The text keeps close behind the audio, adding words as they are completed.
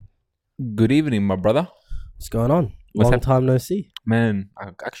Good evening, my brother. What's going on? What's Long hap- time no see. Man, I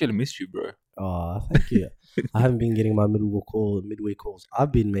actually missed you, bro. Oh, thank you. I haven't been getting my midweek calls.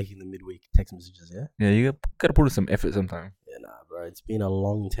 I've been making the midweek text messages, yeah? Yeah, you gotta put in some effort sometime. Yeah, nah, bro. It's been a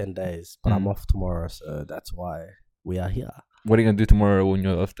long 10 days, but I'm off tomorrow, so that's why we are here. What are you gonna do tomorrow on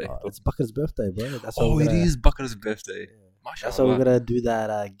your birthday? It's Bucker's birthday, bro. That's Oh, it is Bucker's birthday. Mashallah. That's why we're going to do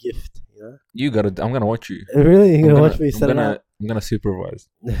that gift, you know? You gotta. I'm gonna watch you. Really? You're going to watch me I'm set it up? I'm gonna supervise.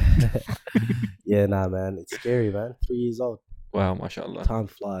 Yeah, nah, man. It's scary, man. 3 years old. Wow, mashallah. Time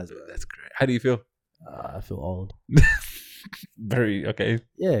flies, man. That's great. How do you feel? I feel old. Very okay.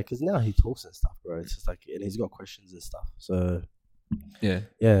 Yeah, because now he talks and stuff, bro. It's just like, and he's got questions and stuff. So,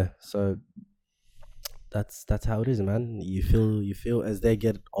 Yeah. So that's how it is, man. You feel as they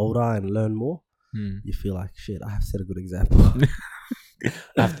get older and learn more, you feel like shit. I have set a good example.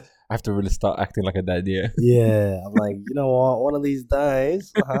 I have to really start acting like a dad. Yeah. Yeah, I'm like, you know what? One of these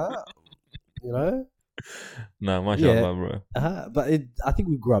days, you know. No, mashallah, bro. But I think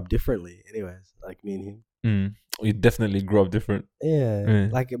we grew up differently, anyways. Like me and him. You definitely grew up different. Yeah.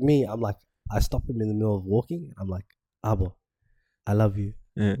 Like me, I'm like, I stop him in the middle of walking. I'm like, Abo, I love you.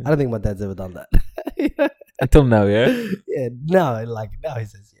 Yeah. I don't think my dad's ever done that. Until now, yeah. Yeah. Now he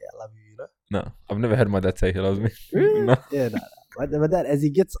says, yeah, I love you. You know. No, I've never heard my dad say he loves me. Really? No. Yeah. No. My dad, as he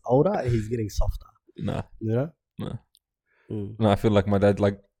gets older, he's getting softer. No. You know. No, I feel like my dad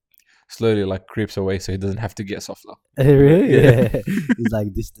slowly creeps away so he doesn't have to get softer. Really? Yeah. He's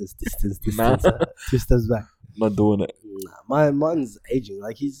like distance. Nah. 2 steps back. Not doing it. Nah. Mine's aging.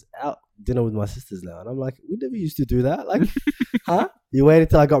 Like he's out dinner with my sisters now, and I'm like, we never used to do that. Like, huh? You waited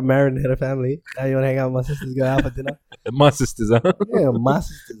till I got married and had a family. Now you want to hang out with my sisters, go out for dinner? My sisters, huh? Yeah, my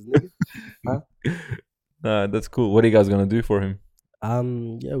sisters, nigga. Huh? Nah, that's cool. What are you guys gonna do for him?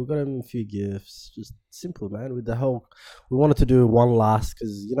 Yeah, we got him a few gifts. Just simple, man. With the whole, we wanted to do one last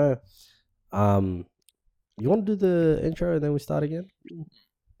because you want to do the intro and then we start again.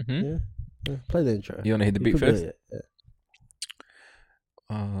 Mm-hmm. Yeah. Play the intro. You wanna hit the beat first? Yeah.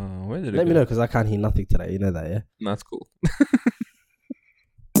 Where did it Let go? me know because I can't hear nothing today. You know that, yeah? No, that's cool.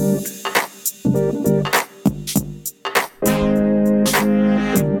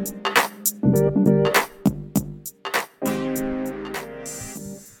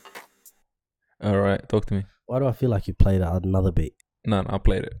 All right, talk to me. Why do I feel like you played another beat? No, I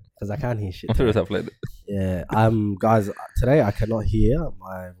played it. Because I can't hear shit. I'm serious, I played it. Yeah, guys, today I cannot hear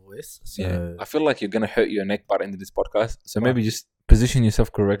my voice. So Yeah, I feel like you're gonna hurt your neck by the end of this podcast. So maybe just position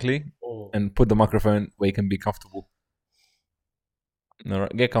yourself correctly and put the microphone where you can be comfortable. All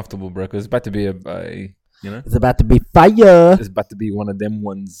right, get comfortable, bro. Because it's about to be it's about to be fire. It's about to be one of them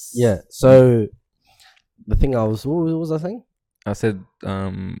ones. Yeah. So the thing what was I saying? I said,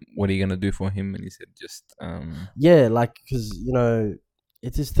 what are you gonna do for him? And he said, just Yeah, like because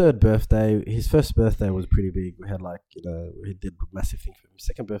it's his 3rd birthday. His 1st birthday was pretty big. We had we did massive thing for him.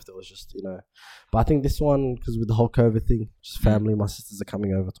 2nd birthday was just but I think this one because with the whole COVID thing, just family. My sisters are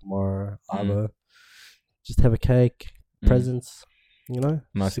coming over tomorrow. Just have a cake, presents.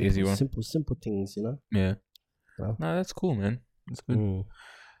 Nice, easy one. Simple things. Yeah. Well. No, that's cool, man. That's good.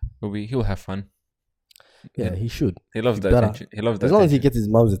 He'll have fun. Yeah, he should. He loves that attention. He loves that. As long as he gets his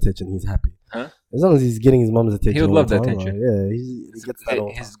mum's attention, he's happy. Huh? As long as he's getting his mum's attention, He would love that attention. Yeah, he gets that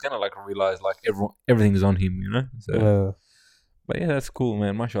all. He's gonna realize everything's on him, So, Yeah. But yeah, that's cool,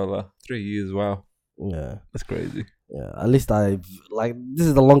 man. Mashallah, 3 years. Wow. Yeah, that's crazy. Yeah, at least this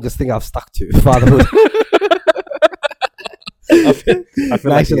is the longest thing I've stuck to fatherhood. I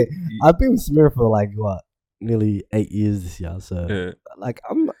feel actually, I've been with Samira for what, nearly 8 years this year. So I'm like,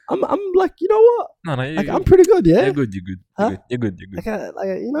 you know what? No, I'm pretty good. Yeah, you're good. Huh? You're good.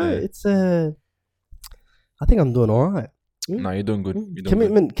 It's I think I'm doing all right. No, you're doing good.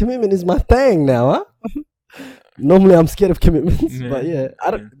 Commitment is my thing now, huh? Normally I'm scared of commitments, but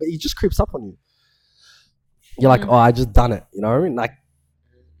but it just creeps up on you. You're like, oh, I just done it. You know what I mean? Like,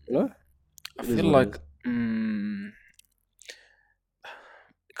 I feel like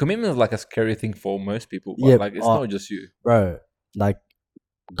commitment is a scary thing for most people. But it's not just you, bro. Like,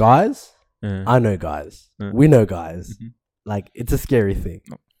 guys, I know guys. We know guys. Mm-hmm. It's a scary thing.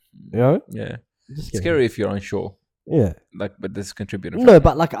 You know? Yeah. It's scary if you're unsure. Yeah. But this contributing. No,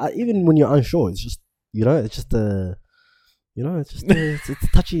 but even when you're unsure, it's just it's just it's a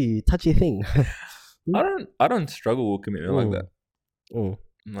touchy thing. I don't struggle with commitment like that.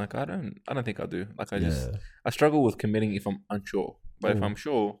 I don't think I do. I struggle with committing if I'm unsure. But if I'm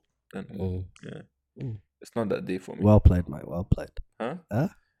sure, then it's not that deep for me. Well played, mate. Well played. Huh?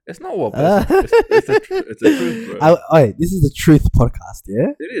 It's not well played. It's the truth, bro. This is the truth podcast,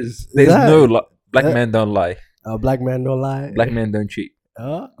 yeah? It is. There's no black man don't lie. Black man don't lie. Black man don't cheat.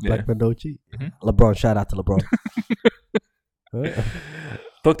 Black man don't cheat. LeBron, shout out to LeBron.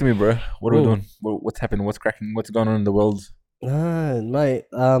 Talk to me, bro. What are we doing? What's happening? What's cracking? What's going on in the world? Mate,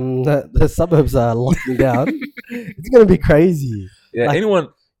 the suburbs are locking down. It's gonna be crazy. Yeah, like, anyone,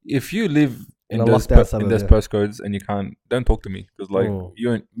 if you live in those postcodes and you can't, don't talk to me because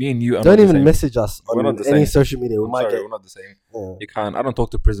me and you don't even message us on any social media. We're not the same. You can't. I don't talk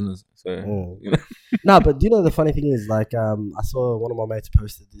to prisoners. So you know. No, but do you know the funny thing is, like, I saw one of my mates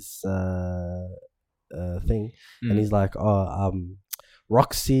posted this thing, and he's like,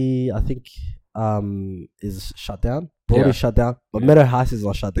 Roxy, I think, is shut down. Broadly shut down, but Meadow Heights is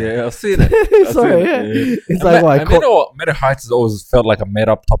not shut down. Yeah, I've seen it. Sorry, it's like, Meadow Heights has always felt like a made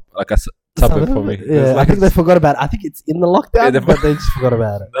up top, like a suburb for me. Yeah, I think they forgot about it. I think it's in the lockdown, but they just forgot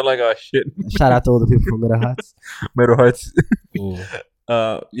about it. They're like, oh shit. Shout out to all the people from Meadow Heights. Meadow Heights.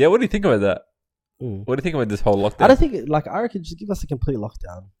 Yeah, what do you think about that? What do you think about this whole lockdown? I don't think I reckon just give us a complete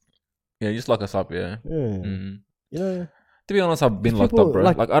lockdown. Yeah, just lock us up. Yeah. You know. To be honest, I've been locked up, bro.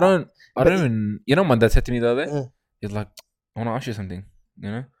 Like I don't even. You know, my dad said to me the other day. He's like, I want to ask you something,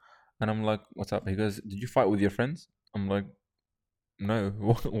 you know? And I'm like, what's up? He goes, did you fight with your friends? I'm like, no.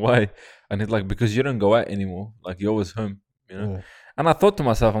 Why? And he's like, because you don't go out anymore. Like, you're always home, you know? And I thought to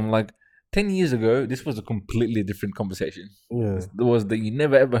myself, I'm like, 10 years ago, this was a completely different conversation. There was the you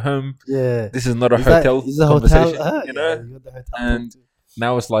never ever home. Yeah. This is not a hotel conversation, you know? Yeah, and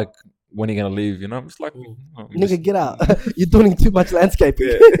now it's like, when are you gonna leave? You know, I'm just like, nigga, get out! You're doing too much landscaping.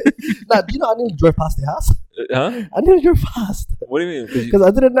 Nah, do you know I nearly drove past the house? I nearly drove past. What do you mean? Because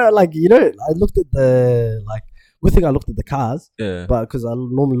I didn't know. Like, you know, I looked at the good thing I looked at the cars. Yeah. But because I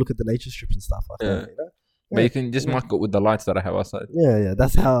normally look at the nature strips and stuff. You know? But you can just mark it with the lights that I have outside. Yeah.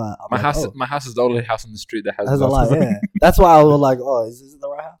 That's how my house is the only house on the street that has a light. Yeah. That's why I was like, is this the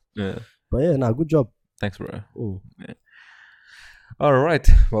right house? Yeah. But yeah, good job. Thanks, bro. Yeah. All right.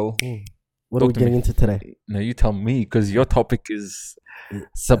 Well, what are we getting into today? No, you tell me, because your topic is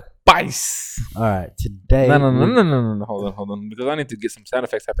spice. All right, today. No. Hold on, because I need to get some sound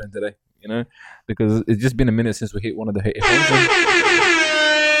effects happening today. You know, because it's just been a minute since we hit one of the headphones.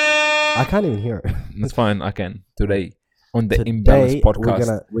 I can't even hear it. That's fine. I can today on the Imbalance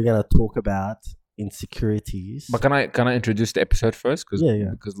podcast. We're gonna talk about insecurities. But can I introduce the episode first? Because you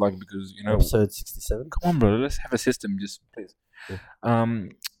know, episode 67. Come on, bro. Let's have a system, just please.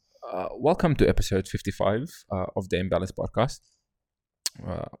 Welcome to episode 55 of the Imbalance podcast.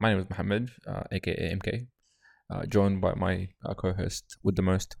 My name is Mohammed, aka MK, joined by my co-host with the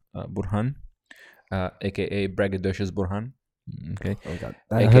most, Burhan, aka Braggadocious Burhan. Okay. Oh God.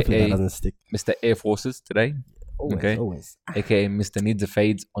 Hopefully that doesn't stick. Mr. Air Forces today. Always. Aka Mr. Needs a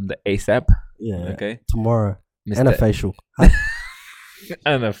Fades on the ASAP. Yeah. Okay. Tomorrow. Mr. And a facial.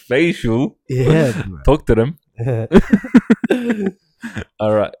 And a facial. Yeah. Talk to them.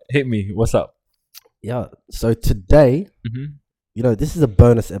 All right, hit me. What's up? Yeah. So today, you know, this is a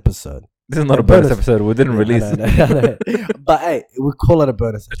bonus episode. This is not a bonus episode. We didn't release it. No. But hey, we call it a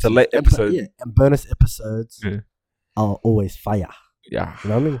bonus episode. It's a late episode. And bonus episodes are always fire. Yeah. You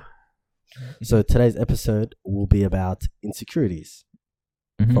know what I mean? So today's episode will be about insecurities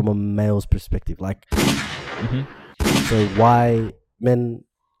from a male's perspective. Like, so why men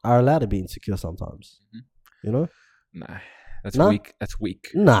are allowed to be insecure sometimes. You know? Nah. That's weak. That's weak.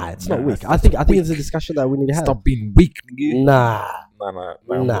 Nah, it's not weak. I think it's a discussion that we need to have. Stop being weak, nigga. Nah.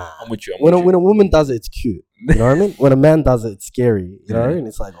 I'm with you. When a woman does it, it's cute. You know what I mean? When a man does it, it's scary. You know what I mean?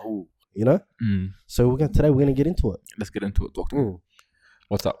 It's like, oh, you know? So today we're gonna get into it. Let's get into it. Talk to me.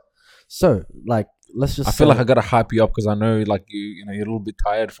 What's up? So, like, let's just. I feel like I gotta hype you up because I know, like, you're a little bit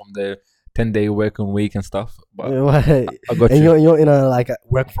tired from the 10-day working week and stuff. But I got you. You're in a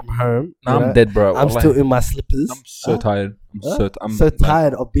work from home. No, I'm dead, bro. I'm still in my slippers. I'm so tired. I'm so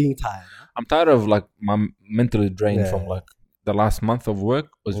tired of being tired. I'm tired of my mentally drained from the last month of work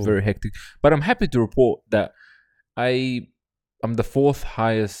was very hectic. But I'm happy to report that I'm the fourth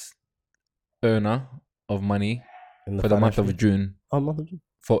highest earner of money for the month of June. Oh, month of June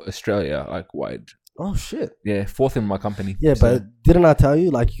for Australia, wide. Oh shit! Yeah, fourth in my company. Yeah, so. But didn't I tell you?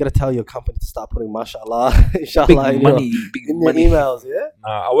 You gotta tell your company to start putting mashallah, inshallah, big money, in your emails. Yeah.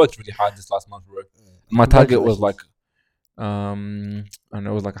 Nah, I worked really hard this last month, bro. My target was I don't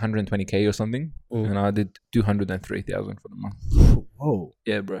know, it was 120K or something, and I did 203,000 for the month. Whoa.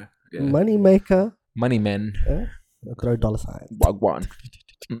 Yeah, bro. Yeah. Money maker. Money man. Throw dollar signs. Wagwan.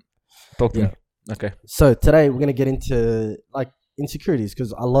 Talk to me. Okay. So today we're gonna get into insecurities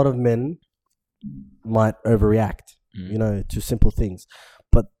because a lot of men might overreact, to simple things,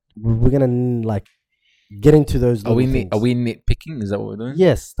 but we're gonna get into those. Are we nitpicking? Is that what we're doing?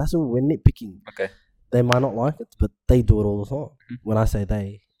 Yes, that's what we're nitpicking. Okay. they might not like it, but they do it all the time. Mm-hmm. When I say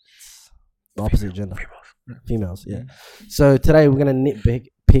they, it's the opposite gender. Females, yeah. Mm-hmm. So today we're going to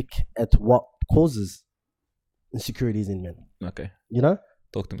nitpick at what causes insecurities in men. Okay. You know?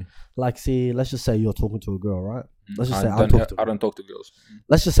 Talk to me. Like, see, let's just say you're talking to a girl, right? Let's just say I don't talk to girls.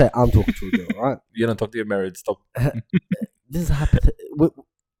 Let's just say I'm talking to a girl, right? You don't talk to your married. Stop. This is hypothetical.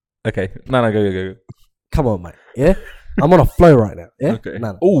 Okay. No, go. Come on, mate. Yeah? I'm on a flow right now. Yeah? Okay.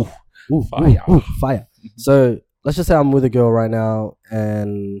 No. Ooh, fire. Ooh, fire. So, let's just say I'm with a girl right now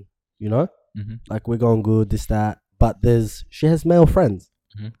and, you know, like we're going good, this, that, but she has male friends.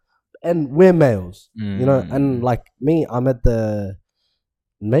 Mm-hmm. And we're males, you know, and like me,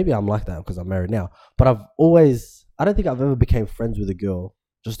 maybe I'm like that because I'm married now, but I don't think I've ever became friends with a girl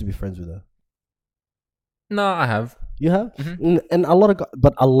just to be friends with her. No, I have. You have? Mm-hmm. And a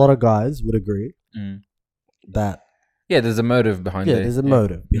lot of guys would agree that. Yeah, there's a motive behind it. Yeah, there's a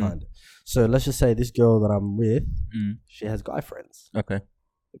motive behind it. So let's just say this girl that I'm with, she has guy friends. Okay.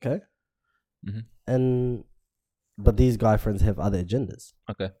 Mm-hmm. But these guy friends have other agendas.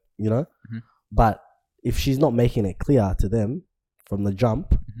 Okay. You know? Mm-hmm. But if she's not making it clear to them from the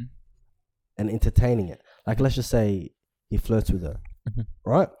jump and entertaining it, like let's just say he flirts with her,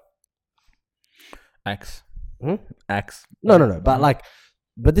 right? Acts. No.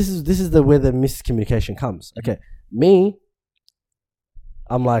 But this is where the miscommunication comes. Okay, me,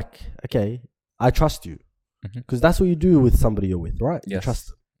 I'm like, okay, I trust you because that's what you do with somebody you're with, right? Yes. You trust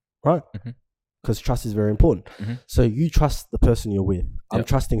them, right? Because trust is very important. So you trust the person you're with. I'm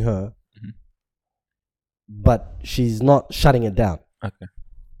trusting her, but she's not shutting it down. Okay.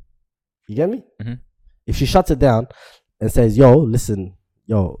 You get me? If she shuts it down and says, listen,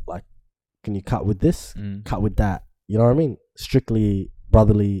 like, can you cut with this? Cut with that. You know what I mean? Strictly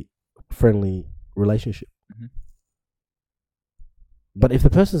brotherly, friendly relationship. But if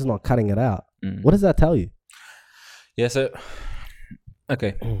the person's not cutting it out, what does that tell you? Yeah, so,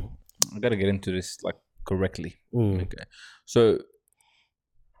 okay. I got to get into this, like, correctly. Okay. So,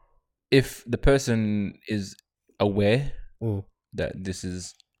 if the person is aware that this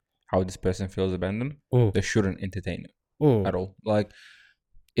is how this person feels about them, they shouldn't entertain it at all. Like,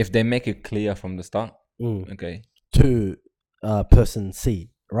 if they make it clear from the start, okay, to person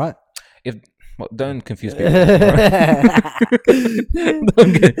C, right? Don't confuse people. Right?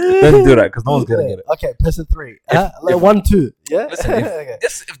 don't do that because no one's gonna get it. Okay, person 3, like 1, 2, yeah. Listen,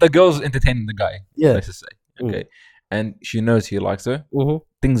 if the girl's entertaining the guy, let's just say, okay, and she knows he likes her,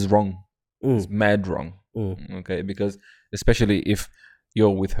 things wrong. It's mad wrong. Okay, because especially if you're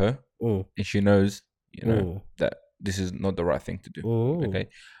with her and she knows, you know, that this is not the right thing to do. Okay,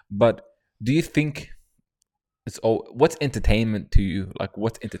 but do you think what's entertainment to you? Like,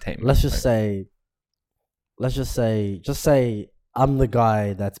 what's entertainment? Let's just say I'm the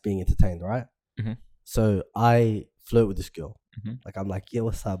guy that's being entertained, right? So I flirt with this girl. Like, I'm like, yeah,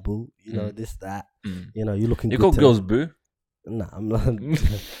 what's up, boo? You know, this, that. You know, you're looking good. You call girls boo? Nah, I'm not.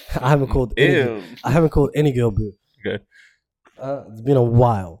 I haven't called any girl boo. Okay. It's been a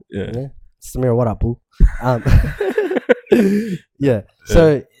while. Yeah. Samira, what up, boo? Yeah.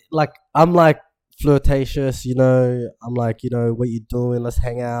 So, like, I'm like flirtatious, you know. I'm like, you know, what you doing? Let's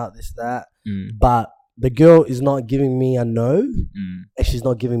hang out, this, that. But the girl is not giving me a no, and she's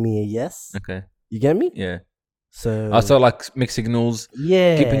not giving me a yes. Okay. You get me? Yeah. So I saw like mixed signals.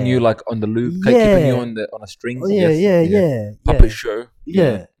 Yeah. Keeping you like on the loop, keeping you on a string. Yeah. Puppet show.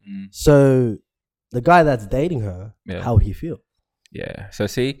 Yeah. So the guy that's dating her, how would he feel? Yeah. So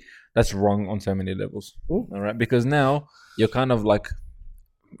see, that's wrong on so many levels. All right, because now you're kind of like,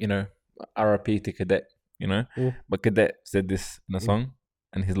 you know, RIP to Cadet, you know, but Cadet said this in a song,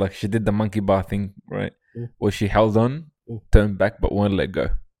 and he's like, she did the monkey bar thing, right? Where she held on, turned back, but won't let go.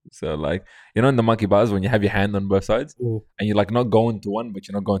 So like, you know, in the monkey bars when you have your hand on both sides and you're like not going to one, but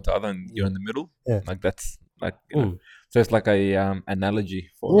you're not going to other, and you're in the middle. Like that's like, you know, so it's like a analogy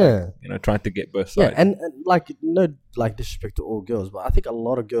for like, you know, trying to get both sides. And like, no, like, disrespect to all girls, but I think a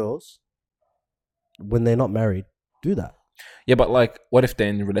lot of girls, when they're not married, do that. Yeah, but like, what if they're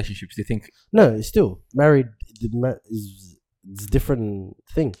in relationships? Do you think? No, it's still married is a different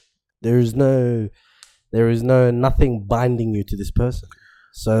thing. There is no nothing binding you to this person.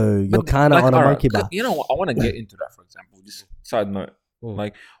 So you're kind of like, on a monkey bar. You know, I want to get into that, for example. Just side note.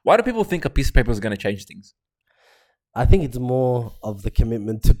 Like, why do people think a piece of paper is going to change things? I think it's more of the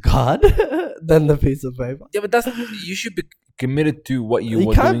commitment to God than the piece of paper. Yeah, but you should be committed to what you were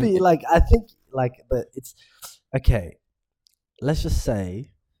doing. You can't be like, I think like it's okay. Let's just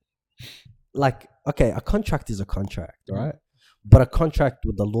say, like, okay, a contract is a contract, right? But a contract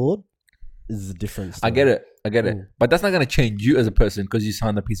with the Lord is a different story. I get it. I get it. But that's not gonna change you as a person because you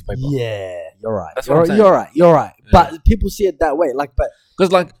signed a piece of paper. Yeah, you're right. That's what I'm saying. You're right. Yeah. But people see it that way. Because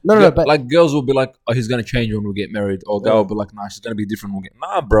but girls will be like, oh, he's gonna change when we get married, or guy will be like, nah, she's gonna be different when we get.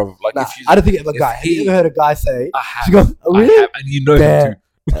 Nah, bro. Like, I don't think it's a guy. Have you ever heard a guy say? She goes, really? I have, and you know him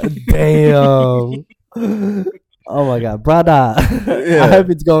too. Damn. Oh my god, brother! I hope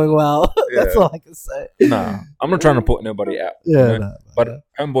it's going well. That's all I can say. Nah, I'm not trying to put nobody out. Yeah, but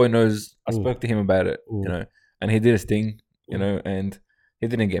homeboy knows. I spoke to him about it, and he did his thing, and he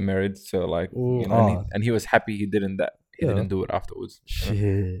didn't get married. So and he was happy he didn't do it afterwards.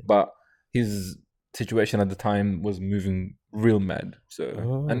 Shit. But his situation at the time was moving real mad.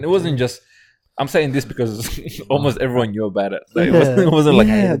 So and it wasn't just. I'm saying this because almost everyone knew about it. It wasn't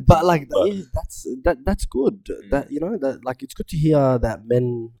that's good. That it's good to hear that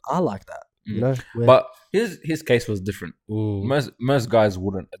men are like that. But his case was different. Most guys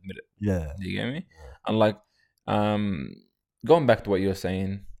wouldn't admit it. Yeah, do you get me? And going back to what you're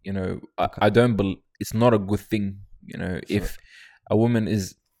saying, I don't believe it's not a good thing. If a woman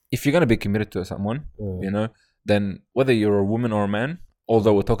if you're gonna be committed to someone, then whether you're a woman or a man.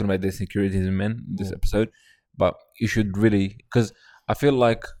 Although we're talking about the insecurities in men in this episode, but you should really, because I feel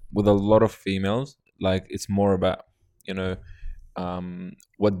like with a lot of females, like it's more about,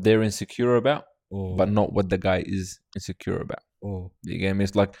 what they're insecure about, but not what the guy is insecure about. You get me?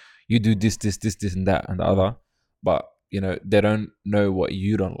 It's like you do this, and that, and the other, but they don't know what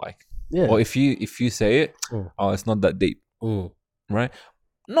you don't like. Yeah. Or if you say it, it's not that deep, right?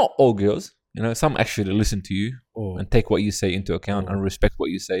 Not all girls. Some actually listen to you and take what you say into account and respect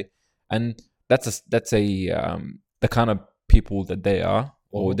what you say, and that's the kind of people that they are,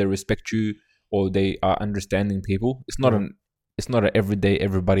 or they respect you, or they are understanding people. It's not an everyday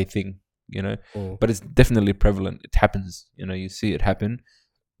everybody thing, but it's definitely prevalent. It happens, you see it happen.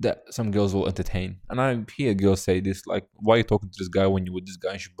 That some girls will entertain, and I hear girls say this like, "Why are you talking to this guy when you're with this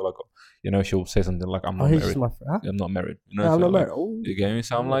guy?" And she'll be like, she'll say something like, "I'm not married. I'm not married." I'm not married. You get me?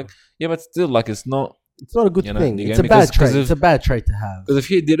 So I'm like, yeah, but still, like, it's not a good thing. It's a bad trait. It's a bad trait to have. Because if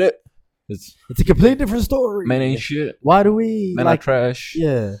he did it, it's a completely different story. Men ain't shit. Why do we men are trash?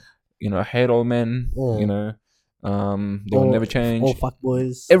 Yeah. I hate all men. They will never change. All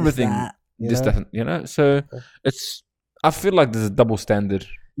fuckboys. Everything. That. So it's. I feel like there's a double standard.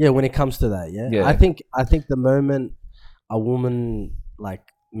 Yeah, when it comes to that, yeah. I think the moment a woman like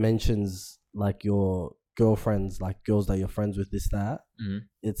mentions like your girlfriends, like girls that you're friends with, this that,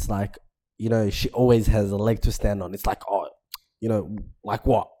 it's like she always has a leg to stand on. It's like, oh, like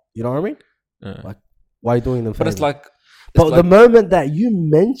what? You know what I mean? Like, why are you doing them? But the moment that you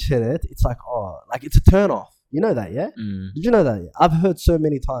mention it, it's like, oh, like it's a turn off. You know that, yeah? Did you know that? Yeah? I've heard so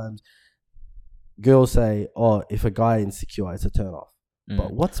many times girls say, oh, if a guy is insecure, it's a turn off.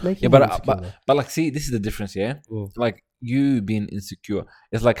 But what's making but like, see, this is the difference, yeah? Like, you being insecure,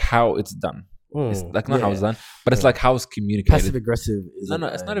 it's like how it's done. It's like not how it's done, but it's like how it's communicated. Passive aggressive. No,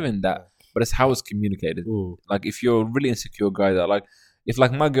 it's not even that, but it's how it's communicated. Like, if you're a really insecure guy that like, if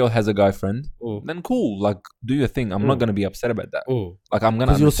like my girl has a guy friend, then cool, like do your thing. I'm not gonna be upset about that. Like, I'm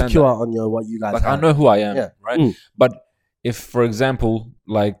gonna, because you're secure on what you guys. Like, I know who I am, right? But if, for example,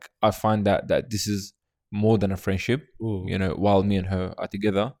 like I find that this is more than a friendship, while me and her are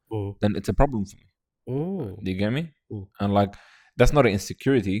together, then it's a problem for me. Do you get me? And like, that's not an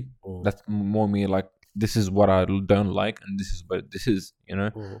insecurity. That's more me like, this is what I don't like, and this is what this is.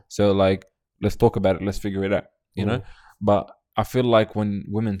 So like, let's talk about it. Let's figure it out. But I feel like when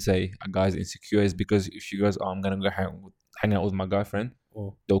women say a guy's insecure, is because if she goes, "Oh, I'm gonna go hang out with my guy friend,"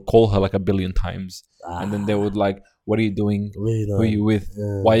 they'll call her like a billion times, and then they would like, "What are you doing? Who are you with?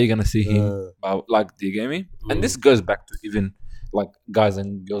 Why are you gonna see him?" Like, do you get me? And this goes back to even like guys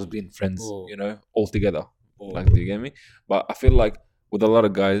and girls being friends, all together. Like, do you get me? But I feel like with a lot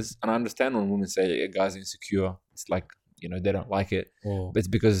of guys, and I understand when women say a guy's insecure, it's like, they don't like it. But it's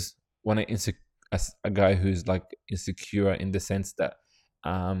because when as a guy who's like insecure in the sense that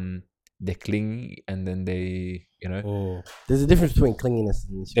they cling, and then they, there's a difference between clinginess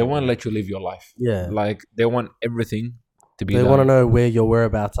and they won't let you live your life. Yeah. Like, they want everything to be They want to know where your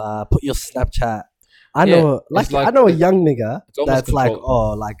whereabouts are. Put your Snapchat. I know a young nigga that's control. Like,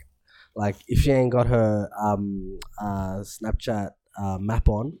 oh, like if she ain't got her Snapchat map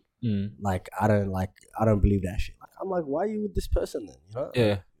on, like I don't believe that shit. Like, I'm like, why are you with this person then?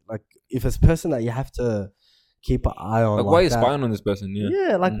 Yeah. Like, if it's a person that you have to keep an eye on, like why are you spying on this person?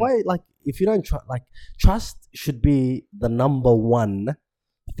 Yeah, like why? Like, if you don't trust should be the number one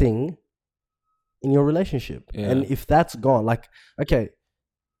thing in your relationship. And if that's gone, like, okay,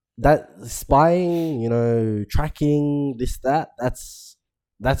 that spying, tracking, this,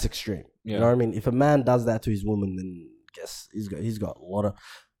 that's extreme. You know what I mean? If a man does that to his woman, then guess he's got a lot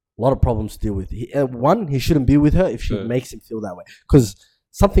of problems to deal with. One, he shouldn't be with her if she makes him feel that way, because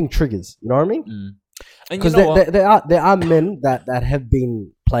something triggers. You know what I mean? Because there are men that have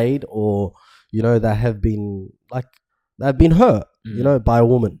been played, or that have been hurt, by a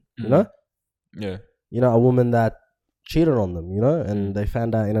woman. A woman that cheated on them, and they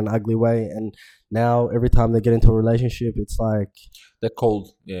found out in an ugly way, and now every time they get into a relationship, it's like they're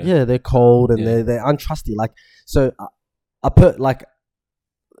cold. They're cold, and they're untrusty. Like, so I put like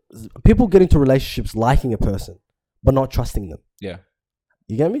people get into relationships liking a person but not trusting them.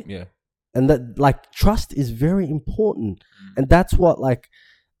 You get me? And that, like, trust is very important, and that's what, like,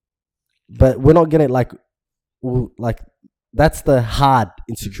 but we're not getting like that's the hard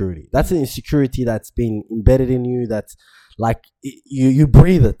insecurity. That's an insecurity that's been embedded in you. That's like you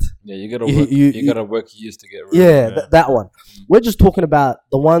breathe it. You gotta work years to get rid of it. That one. We're just talking about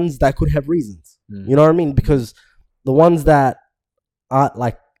the ones that could have reasons. You know what I mean? Because the ones that aren't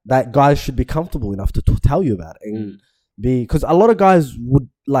like that, guys should be comfortable enough to tell you about it, and because a lot of guys would,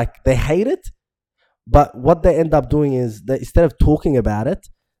 like, they hate it, but what they end up doing is that instead of talking about it,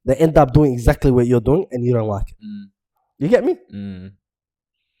 they end up doing exactly what you're doing, and you don't like it. You get me?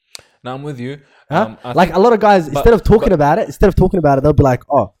 Now I'm with you. Like, a lot of guys, instead of talking about it, they'll be like,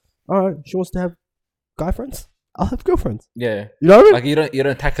 "Oh, all right, she wants to have guy friends. I'll have girlfriends." Yeah, you know what I mean? Like, you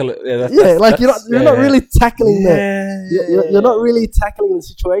don't tackle it. You're not really tackling you're not really tackling the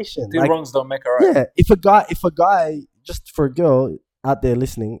situation. Two wrongs don't make a right. Yeah, if a guy, just for a girl out there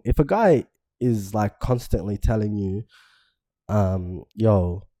listening, if a guy is like constantly telling you,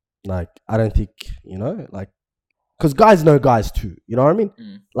 yo, like, I don't think, like, because guys know guys too, you know what I mean?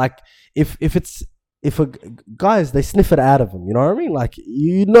 Like, if guys, they sniff it out of him, you know what I mean? Like, a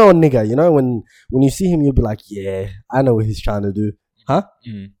nigga, when you see him, you'll be like, yeah, I know what he's trying to do, huh?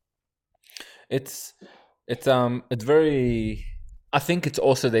 It's very. I think it's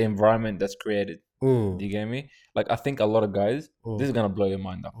also the environment that's created. Do you get me? Like, I think a lot of guys. This is gonna blow your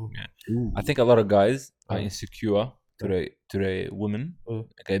mind up. I think a lot of guys are insecure to the women.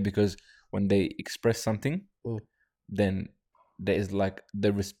 Okay, because when they express something, then there is, like,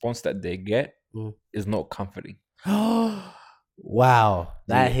 the response that they get is not comforting. Wow,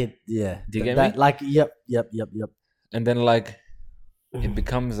 that hit. Yeah, do you get me? Like, yep. And then, like, it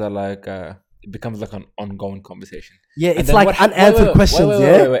becomes like an ongoing conversation. Yeah, it's like unanswered questions.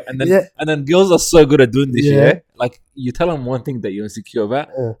 Wait. And then girls are so good at doing this. Yeah, like, you tell them one thing that you're insecure about,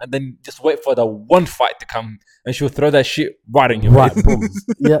 and then just wait for the one fight to come, and she'll throw that shit right in your face. Boom.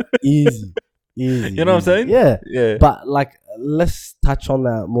 Yeah, easy. You know what I'm saying? Yeah. But, like, let's touch on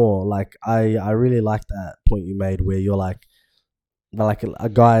that more. Like, I really like that point you made where you're like a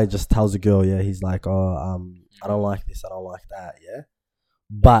guy just tells a girl, he's like, oh, I don't like this, I don't like that,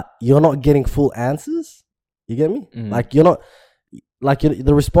 but you're not getting full answers. You get me? Like, you're not, like,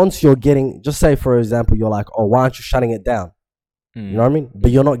 the response you're getting, just say, for example, you're like, oh, why aren't you shutting it down? You know what I mean?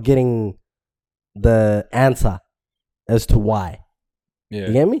 But you're not getting the answer as to why.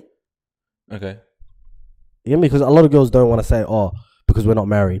 You get me? Okay. You get me? Because a lot of girls don't want to say, oh, because we're not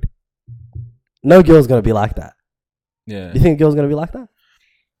married. No girl's going to be like that. Yeah. You think a girl's going to be like that?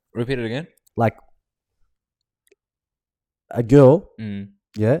 Repeat it again. Like, a girl,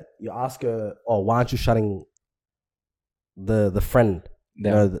 you ask her, oh, why aren't you shutting the friend,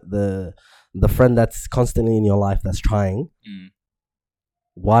 the friend that's constantly in your life that's trying,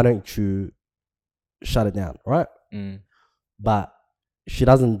 why don't you shut it down, right? But she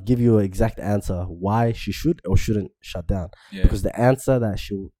doesn't give you an exact answer why she should or shouldn't shut down, because the answer that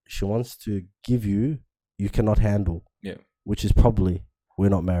she wants to give you cannot handle, which is probably, we're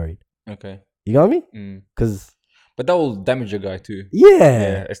not married. Okay, you got me? Because but that will damage a guy too.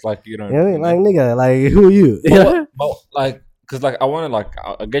 Yeah, it's like, like, nigga, like, who are you? but like, because, like, I want to, like,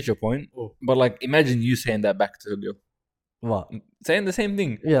 I get your point, but, like, imagine you saying that back to a girl. What? Saying the same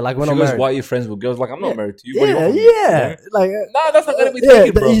thing. Yeah, like, when she I'm goes, married. why are you friends with girls? Like, I'm not married to you. Like, nah, that's not gonna be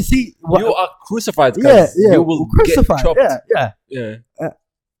taken, bro. You see, you are crucified, guys. You will crucified. Get chopped. Yeah.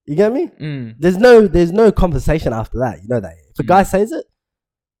 You get me? There's no conversation after that. You know that. If a guy says it,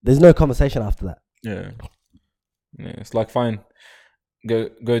 there's no conversation after that. Yeah, it's like, fine, go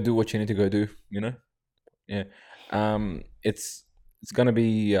do what you need to go do. It's gonna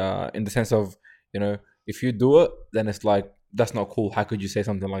be in the sense of, if you do it, then it's like, that's not cool. How could you say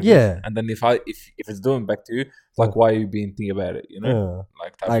something like this? And then if it's doing back to you, it's like, why are you being thinking about it?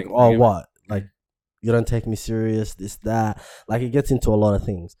 Like, oh, what? Like, you don't take me serious, this, that. Like, it gets into a lot of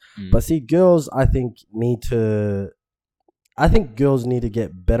things. But see, girls, I think girls need to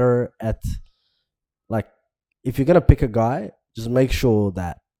get better at, like, if you're gonna pick a guy, just make sure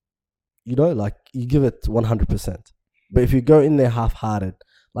that you know, like you give it 100%. But if you go in there half-hearted,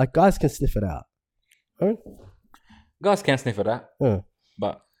 like guys can sniff it out. Right? Guys can sniff it out, Yeah.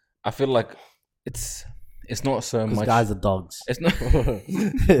 but I feel like it's not so much. Guys are dogs. It's not.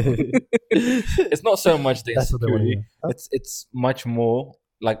 It's not so much the insecurity. Huh? It's much more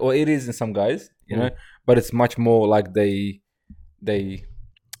like, or it is in some guys, you know, but it's much more like the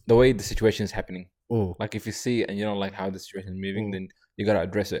way the situation is happening. Like if you see and you don't like how the situation is moving, then you gotta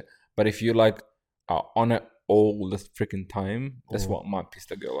address it. But if you like are on it all the freaking time, that's what might piss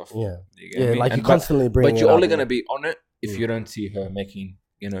the girl off. Yeah, you like you constantly bring. But you're only gonna be on it if you don't see her making,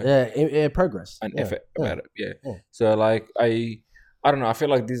 you know, progress, an effort about it. Yeah. So like I don't know. I feel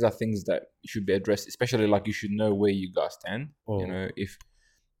like these are things that should be addressed, especially like you should know where you guys stand. You know, if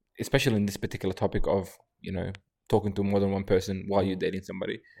especially in this particular topic of, you know, talking to more than one person while you're dating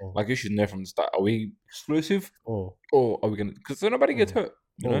somebody, like you should know from the start: are we exclusive, or are we gonna? Because so nobody gets hurt,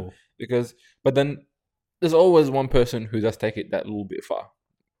 you know. Because but then there's always one person who does take it that little bit far,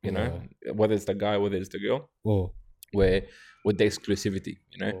 you know, whether it's the guy, whether it's the girl, where with the exclusivity,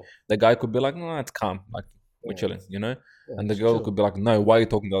 you know, the guy could be like, no, it's calm, like we're chilling, you know, and the girl could be like, no, why are you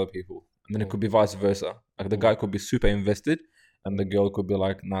talking to other people? And then it could be vice versa. Like the guy could be super invested, and the girl could be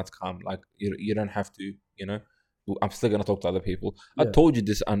like, no, it's calm, like you don't have to, you know. I'm still gonna talk to other people. I told you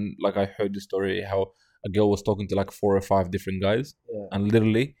this, and like I heard the story how a girl was talking to like 4 or 5 different guys, and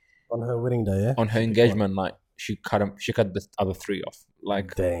literally on her wedding day, on her engagement night, she cut the other 3 off.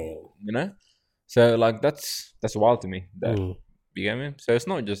 Like, damn, you know. So like that's wild to me. That you get me. So it's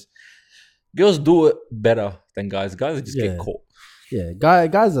not just girls do it better than guys. Guys just get caught. Yeah,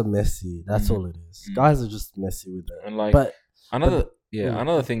 guys are messy. That's all it is. Guys are just messy with it. And like,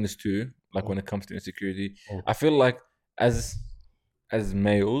 another thing is too. Like when it comes to insecurity, I feel like as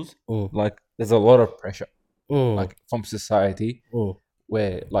males, like there's a lot of pressure, like from society,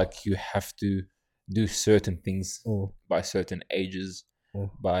 where like you have to do certain things by certain ages,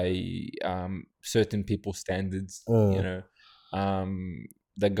 by certain people's standards. You know,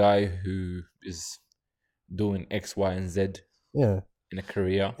 the guy who is doing X, Y, and Z, in a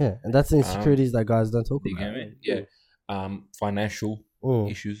career, and that's the insecurities that guys don't talk about. Financial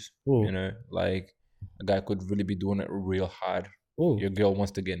issues, you know, like a guy could really be doing it real hard. Your girl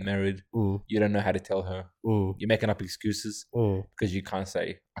wants to get married, you don't know how to tell her, you're making up excuses because you can't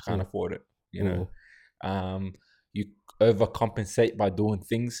say I can't afford it, you know. You overcompensate by doing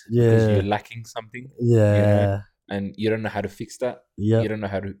things because you're lacking something, you know, and you don't know how to fix that. You don't know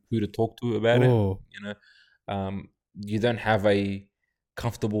who to talk to about it, you know. You don't have a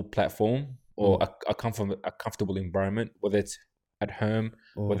comfortable platform or a comfortable environment, whether it's at home,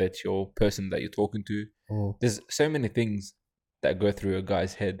 whether it's your person that you're talking to. There's so many things that go through a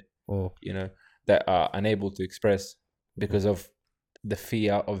guy's head, you know, that are unable to express because of the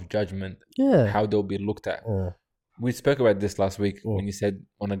fear of judgment, how they'll be looked at. We spoke about this last week when you said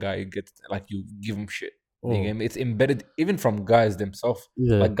when a guy gets, like, you give him shit. It's embedded even from guys themselves.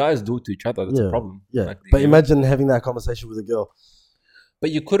 Like guys do it to each other. That's a problem. Like, but imagine having that conversation with a girl. But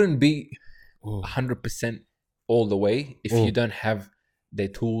you couldn't be 100% all the way if you don't have the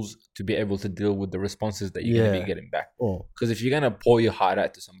tools to be able to deal with the responses that you're going to be getting back. Because if you're going to pour your heart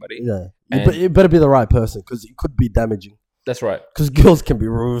out to somebody, it better be the right person, because it could be damaging. That's right. Because girls can be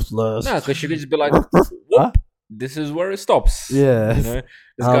ruthless. No, because she could just be like, what? This is where it stops. You know,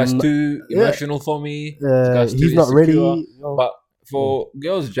 this guy's too emotional for me. This guy's he's not ready. No. But for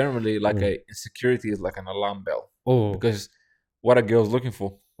girls generally, like a insecurity is like an alarm bell. Because what are girls looking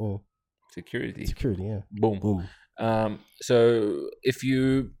for? Security. Boom. So if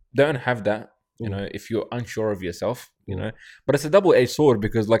you don't have that, you know, if you're unsure of yourself, you know, but it's a double-edged sword,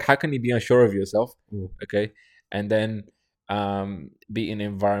 because like, how can you be unsure of yourself, okay, and then be in an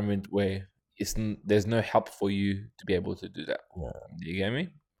environment where there's no help for you to be able to do that? You get me?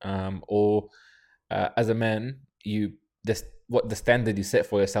 Or as a man, what the standard you set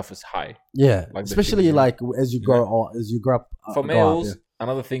for yourself is high. Like especially like as you grow up. For males,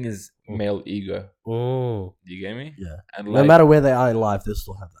 another thing is male ego. You get me? And no matter where they are in life, they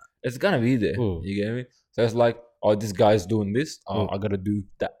still have that. It's gonna be there. You get me? So it's like, oh, this guy's doing this. Oh, I gotta do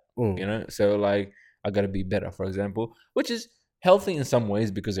that. You know? So like, I gotta be better, for example, which is healthy in some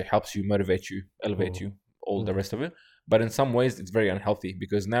ways because it helps you, motivate you, elevate you, all the rest of it. But in some ways, it's very unhealthy,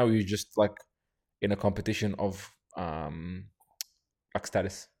 because now you're just like in a competition of like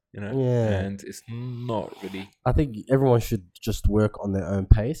status, you know, and it's not really. I think everyone should just work on their own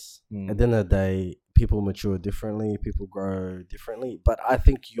pace. At the end of the day, people mature differently, people grow differently. But I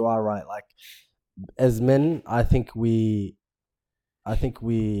think you are right. Like as men, I think we what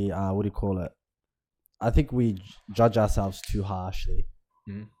do you call it? I think we judge ourselves too harshly.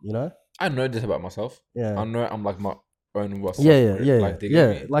 You know, I know this about myself. Yeah, I know I'm like my own worst. Yeah.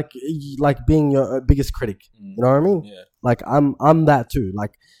 Like being your biggest critic. You know what I mean? Yeah. Like I'm that too.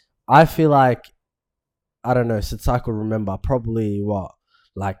 Like I feel like I don't know since I could remember, probably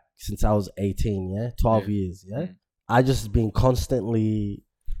like since I was 18, 12 years, I just been constantly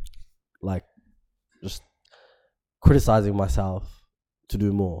like just criticizing myself to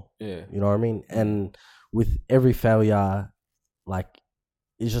do more. Yeah. You know what I mean? And with every failure, like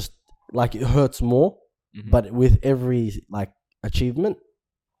it's just like it hurts more. But with every like achievement,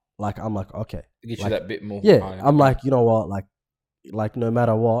 like I'm like, okay. It gets like, you that bit more. Yeah. I'm like, you know what, like no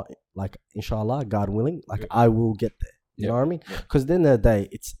matter what, like inshallah, God willing, like I will get there. You know what I mean? Because at the end of the day,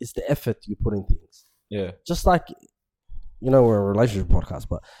 it's the effort you put in things. Yeah. Just like, you know, we're a relationship podcast,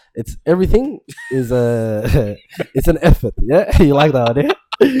 but it's everything is it's an effort. Yeah, you like that idea?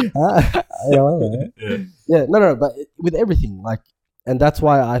 Yeah. No, but with everything, like, and that's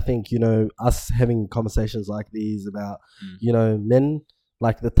why I think, you know, us having conversations like these about, you know, men,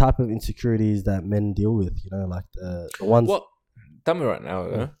 like the type of insecurities that men deal with, you know, like the ones. Well, tell me right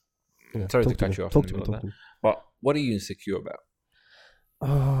now, sorry to cut you off in the middle of that. But what are you insecure about?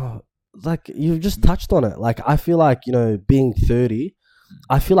 Like you've just touched on it. Like I feel like, you know, being 30,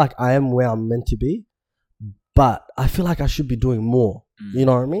 I feel like I am where I'm meant to be, but I feel like I should be doing more. You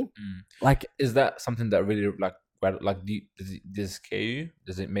know what I mean? Like, is that something that really does it scare you?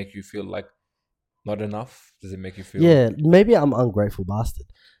 Does it make you feel like not enough? Does it make you feel? Yeah, maybe I'm ungrateful bastard.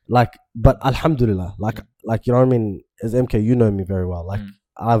 Like, but alhamdulillah, like you know what I mean. As MK, you know me very well. Like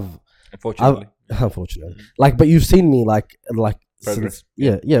unfortunately, like, but you've seen me like progress.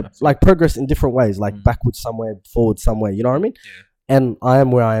 Like progress in different ways, like backwards somewhere, forward somewhere. You know what I mean? Yeah. And I am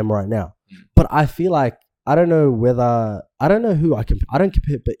where I am right now. But I feel like I don't know who I don't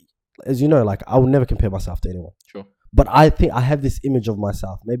compare, but as you know, like I will never compare myself to anyone. Sure. But I think I have this image of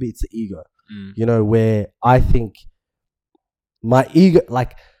myself. Maybe it's the ego, you know, where I think my ego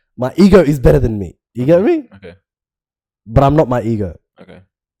is better than me. You get me? Okay. But I'm not my ego. Okay.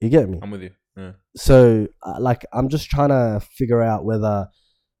 You get me? I'm with you. Yeah. So, like, I'm just trying to figure out whether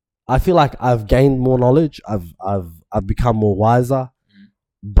I feel like I've gained more knowledge. I've become more wiser,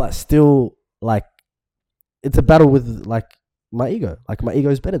 but still, like, it's a battle with like my ego. Like, my ego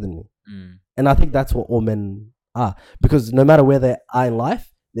is better than me, and I think that's what all men are, because no matter where they are in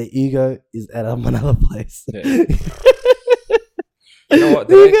life, their ego is at another place. Yeah. You know what?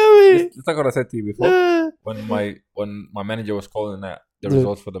 It's like what I said to you before. When my manager was calling out the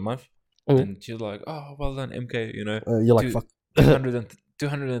results for the month, and she's like, "Oh, well done, MK." You know, you're like, "Fuck."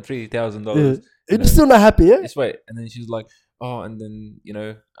 $203,000. You're still not happy, yeah? Just wait, and then she's like, "Oh, and then you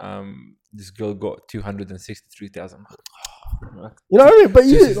know, this girl got 263,000." You know what I mean? But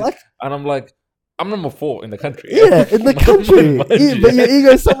you like, and I'm like, I'm number 4 in the country. Yeah, in the country. But your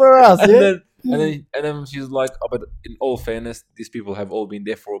ego's somewhere else. And then she's like, "Oh, but in all fairness, these people have all been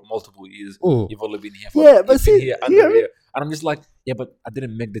there for multiple years. You've only been here for here, here." And I'm just like, "Yeah, but I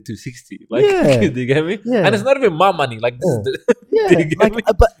didn't make the 260. Like, do you get me? Yeah. And it's not even my money. Like, this is the, do you get me?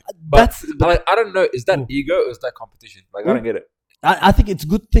 But like, I don't know. Is that ego or is that competition? Like, I don't get it. I think it's a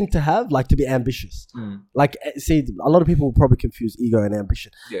good thing to have, like, to be ambitious. Like, see, a lot of people will probably confuse ego and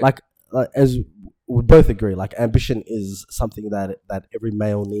ambition. Yeah. Like, as we both agree, like, ambition is something that every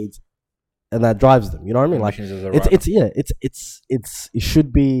male needs, and that drives them. You know what I mean? Like, it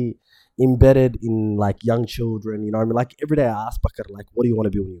should be embedded in like young children. You know what I mean? Like, every day I ask Bakar, like, what do you want to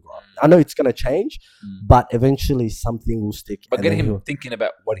be when you grow up? I know it's gonna change, but eventually something will stick. But get him thinking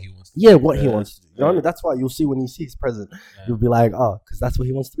about what he wants. He wants to do. You know what I mean? That's why you'll see when you see his present, you'll be like, oh, because that's what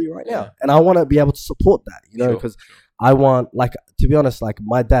he wants to be right now. And I want to be able to support that. You know, because I want, like, to be honest, like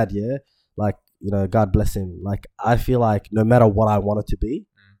my dad, like, you know, God bless him. Like, I feel like no matter what I want it to be,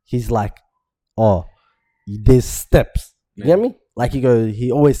 he's like, oh, there's steps. You get me? Like,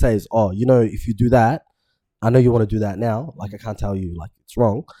 he always says, oh, you know, if you do that, I know you want to do that now. Like, I can't tell you, like, it's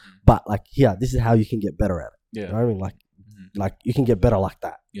wrong. But, like, here, this is how you can get better at it. You know what I mean? Like, you can get better like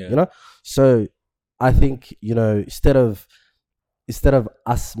that. You know? So, I think, you know, instead of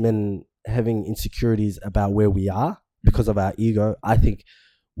us men having insecurities about where we are because of our ego, I think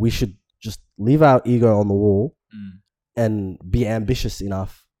we should just leave our ego on the wall and be ambitious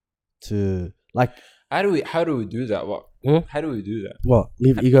enough to, like, how do we do that? What? How do we do that? What?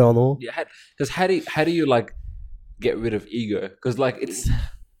 Leave ego on the wall? Yeah, because how do you like get rid of ego? Because like it's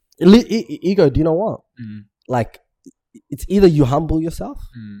ego. Do you know what? Like, it's either you humble yourself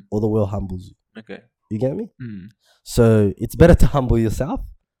or the world humbles you. Okay, you get me? So it's better to humble yourself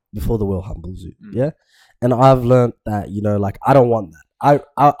before the world humbles you. Yeah, and I've learned that, you know, like, I don't want that.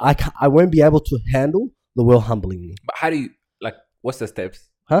 I won't be able to handle the world humbling me. But how do you, like, what's the steps?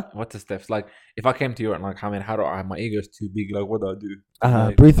 Huh? What's the steps? Like, if I came to you and like, I mean, how do I? My ego's too big. Like, what do I do?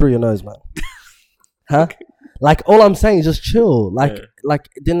 Like, breathe through your nose, man. Huh? Okay. Like, all I'm saying is just chill. Like, like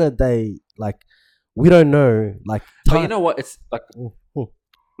at the end of the day, like, we don't know. Like, but you know what? It's like,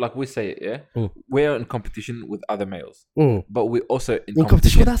 like we say, we're in competition with other males, but we're also in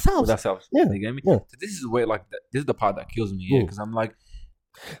competition with ourselves. Yeah, you get me? Yeah. So this is where like this is the part that kills me. Yeah, because I'm like,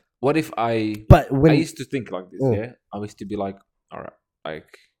 what if I? But when I used to think like this, I used to be like, all right, like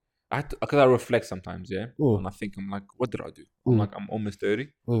because I reflect sometimes, and I think I'm like, what did I do? I'm like, I'm almost 30.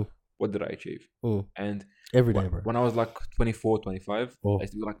 What did I achieve? And every day, bro. When I was like 24, 25, I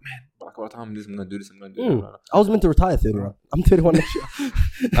used to be like, man, like what time I'm gonna do this, I'm gonna do that. I was meant to retire 30, right? I'm 31 next year.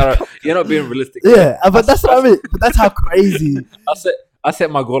 All right, you're not being realistic. Yeah, but that's what I mean. But that's how crazy. I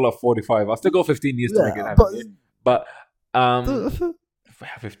set my goal at 45. I still got 15 years to make it happen. But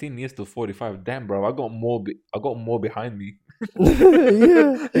 15 years to 45. Damn, bro, I got more behind me.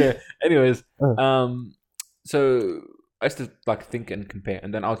 Yeah. Anyways, so I used to like think and compare,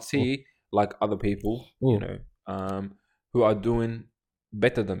 and then I'd see like other people, you know, who are doing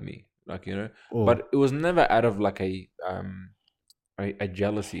better than me, like, you know, but it was never out of like a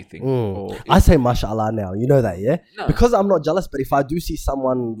jealousy thing. I say mashallah now, you know that, yeah? No. Because I'm not jealous, but if I do see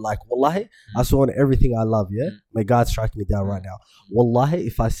someone like, wallahi, I saw in everything I love, yeah? May God strike me down right now. Wallahi,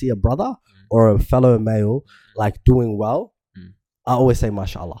 if I see a brother or a fellow male like doing well, I always say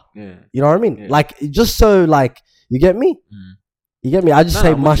mashallah. Yeah. You know what I mean? Yeah. Like, just so like, you get me? You get me? I just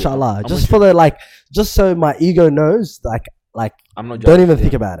say mashallah. Just for the like, just so my ego knows, like I'm not. Don't even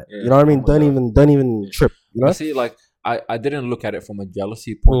think about it. Yeah, you know what I mean? Don't even trip. You know? I see, like I didn't look at it from a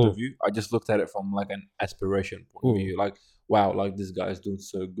jealousy point of view. I just looked at it from like an aspiration point of view. Like, wow, like this guy is doing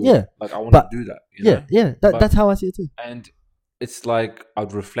so good. Yeah. Like I want to do that. You know? Yeah. That's how I see it too. And it's like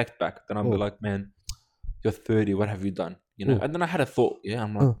I'd reflect back, then I'd be like, man, you're 30. What have you done? You know? And then I had a thought. Yeah,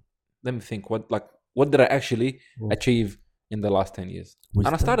 I'm like, let me think. What did I actually achieve in the last 10 years?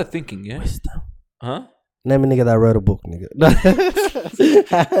 Wisdom. And I started thinking, Wisdom. Huh? Name a nigga that wrote a book, nigga.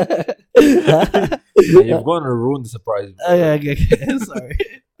 You've gone and ruined the surprise. Oh, yeah, okay. Sorry.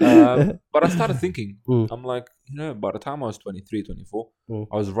 But I started thinking, I'm like, you know, by the time I was 23, 24,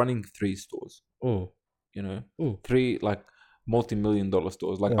 I was running 3 stores. You know, 3 like multi-million-dollar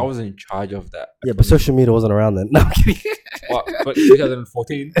stores. Like I was in charge of that. Yeah, but social media wasn't around then. No, I'm kidding. Well, but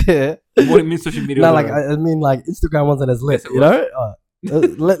 2014. Yeah. What do you mean social media? No, like I mean, like Instagram wasn't as lit. Yes, you know,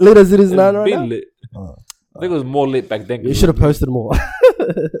 lit as it is now. Right now. Lit. I think it was more lit back then. You should have posted more.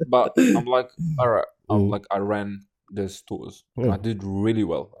 But I'm like, all right. I'm like, I ran the stores. I did really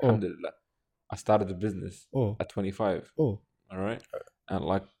well. Alhamdulillah. I started the business at 25. All right, and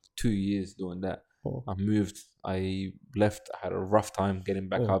like 2 years doing that. I moved. I left. I had a rough time getting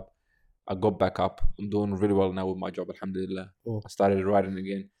back up. I got back up. I'm doing really well now with my job, alhamdulillah. I started writing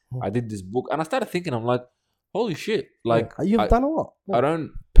again. I did this book, and I started thinking, I'm like, holy shit! Like you've done a lot. I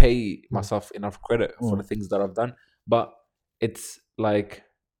don't pay myself enough credit for the things that I've done, but it's like,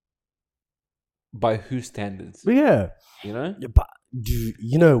 by whose standards? Yeah, you know. Yeah, but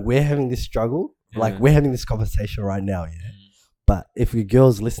you know, we're having this struggle. Like we're having this conversation right now. Yeah, but if your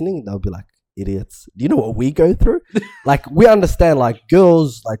girls listening, they'll be like, idiots. Do you know what we go through? Like, we understand, like,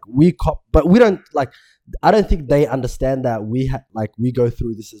 girls, like, we cop, but we don't, like, I don't think they understand that we we go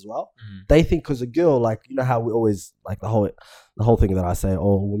through this as well. They think because a girl, like, you know how we always, like, the whole thing that I say,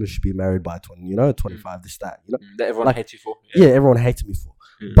 oh, women should be married by 20, you know, 25, this, that, you know. That everyone like, hates you for. Yeah, everyone hates me for.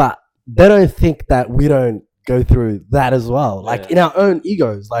 But they don't think that we don't go through that as well. Like, in our own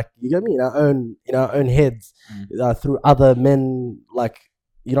egos, like, you get me? In our own heads, through other men, like,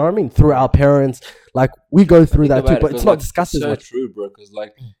 you know what I mean? Through our parents, like we go through that too, but it's not discussed as much. True, bro. Because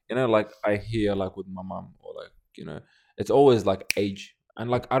like, you know, like I hear like with my mom or like, you know, it's always like age,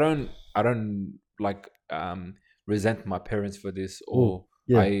 and like I don't like resent my parents for this, or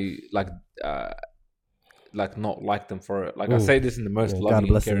I like not like them for it. Like I say this in the most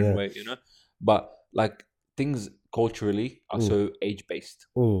loving and caring way, you know. But like things culturally are so age based.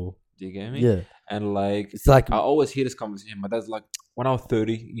 Do you get me? Yeah. And like, it's like I always hear this conversation. My dad's like, when I was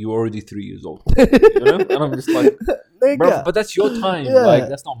 30, you were already 3 years old. You know? And I'm just like, bro, but that's your time. Like,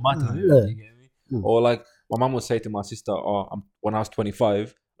 that's not my time. You get me? Or like, my mom would say to my sister, when I was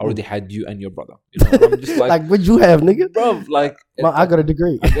 25, I already had you and your brother. You know? And I'm just like, like, what'd you have, nigga? Bro, like, I got a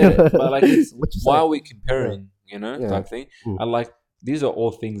degree. I get it. But like, why are we comparing, you know, type thing? And like, these are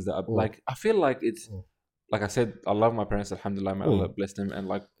all things that, like, I feel like it's, like I said, I love my parents, alhamdulillah, may Allah bless them, and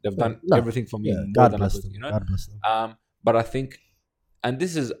like they've done everything for me. God bless them, you know. God bless them. But I think, and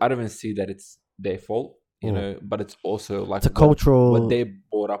this is, I don't even see that it's their fault, you know, but it's also like it's a cultural what they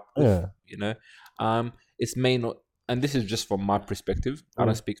brought up with, you know. It's may not, and this is just from my perspective. I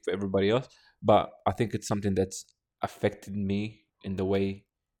don't speak for everybody else, but I think it's something that's affected me in the way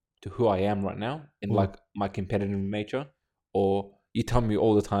to who I am right now, in like my competitive nature. Or you tell me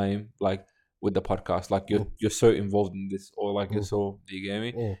all the time, like with the podcast, like you're so involved in this, or like you're so, do you get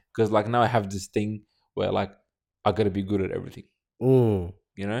me? Because like now I have this thing where like I gotta be good at everything,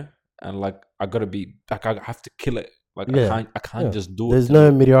 you know, and like I gotta be like I have to kill it. Like I can't just do it. There's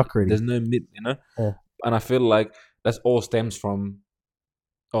no mediocrity. There's no mid, you know. And I feel like that's all stems from,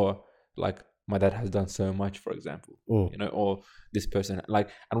 like my dad has done so much, for example, you know, or this person, like,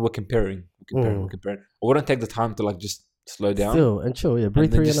 and we're comparing. We don't take the time to like just slow down, still and chill,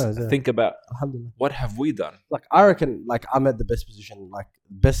 breathe through your nose. Think about what have we done. Like I reckon, like I'm at the best position, like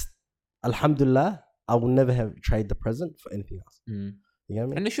best. Alhamdulillah, I will never have trade the present for anything else. You know what I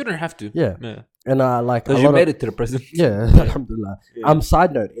mean? And you shouldn't have to. Yeah. And like because you made it to the present. Yeah, alhamdulillah.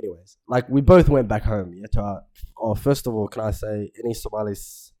 Side note, anyways, like we both went back home. Yeah. To our, first of all, can I say any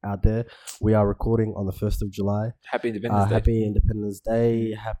Somalis out there? We are recording on the 1st of July. Happy Independence Day. Happy Independence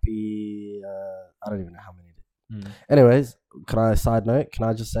Day. Happy. I don't even know how many. Anyways, side note? Can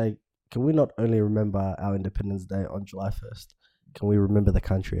I just say, can we not only remember our Independence Day on July 1st? Can we remember the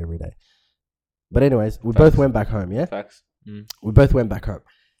country every day? But anyways, we both went back home. Yeah. Facts. We both went back home,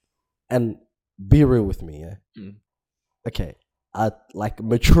 and be real with me, okay, at like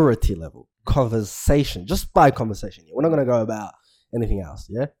maturity level, conversation, just by conversation, we're not gonna go about anything else,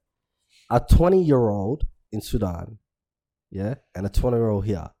 a 20-year-old in Sudan, and a 20-year-old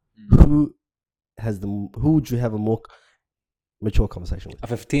here, who would you have a more mature conversation with? A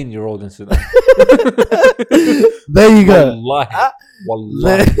 15-year-old in Sudan. There you go.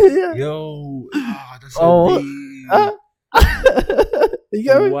 Wallahi. Yo, that's so deep. You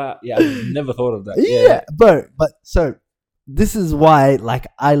get me? Wow. Yeah, I've never thought of that. Yeah, bro. But so this is why, like,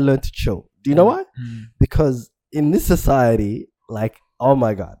 I learned to chill. Do you know why? Because in this society, like, oh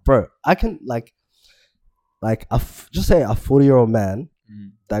my god, bro, I can just say a 40-year-old man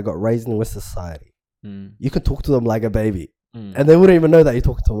that got raised in Western society. You can talk to them like a baby, and they wouldn't even know that you're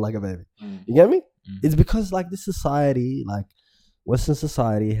talking to them like a baby. You get me? It's because like this society, like Western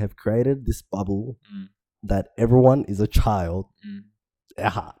society, have created this bubble that everyone is a child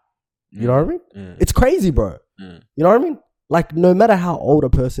at heart. You know what I mean? It's crazy, bro. You know what I mean? Like, no matter how old a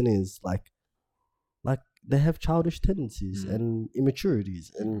person is, like they have childish tendencies and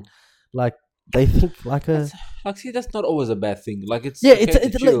immaturities, and like they think like a. See, that's not always a bad thing. Like it's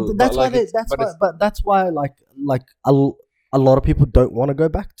that's why like a lot of people don't want to go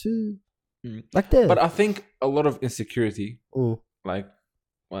back to like that. But I think a lot of insecurity, like.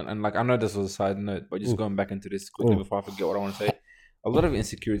 Well, and like I know this was a side note, but just going back into this quickly before I forget what I want to say. A lot of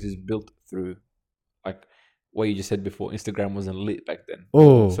insecurity is built through, like what you just said before. Instagram wasn't lit back then.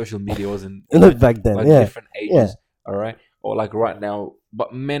 Social media wasn't lit back then. Like different ages. All right, or like right now.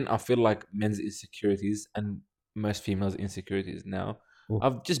 But men, I feel like men's insecurities and most females' insecurities now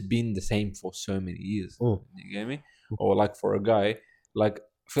have just been the same for so many years. You get me? Or like for a guy, like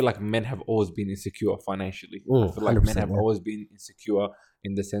I feel like men have always been insecure financially. I feel like men have always been insecure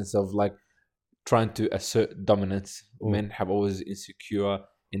in the sense of like trying to assert dominance. Men have always insecure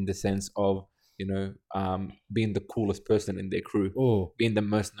in the sense of, you know, being the coolest person in their crew, being the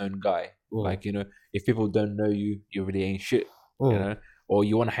most known guy. Like, you know, if people don't know you, you really ain't shit, you know, or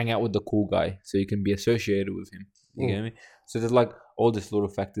you want to hang out with the cool guy so you can be associated with him. You get me? So there's like all these little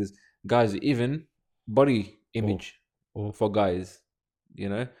factors. Guys, even body image for guys, you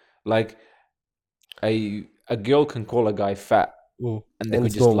know, like a girl can call a guy fat. And they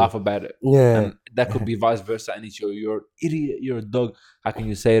could just laugh about it. And that could be vice versa. And it's you're an idiot, you're a dog. How can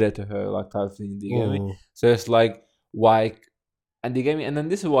you say that to her? Like type of thing. Do you get me? So it's like why, and you get me. And then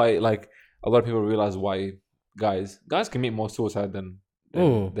this is why like a lot of people realize why guys commit more suicide than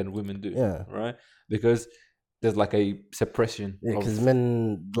women do. Right? Because there's like a suppression. Because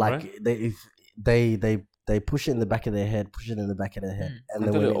men like they push it in the back of their head, and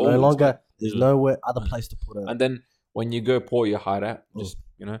then when it no longer there's nowhere other place to put it. And then when you go pour your heart out, just,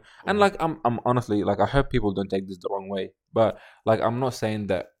 you know, and like I'm honestly, like I hope people don't take this the wrong way, but like I'm not saying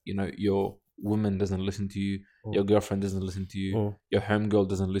that, you know, your woman doesn't listen to you, your girlfriend doesn't listen to you, your homegirl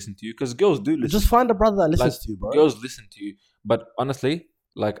doesn't listen to you, because girls do listen. Just find a brother that listens to you, bro. Girls listen to you, but honestly,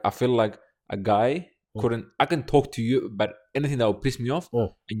 like I feel like a guy I can talk to you about anything that will piss me off,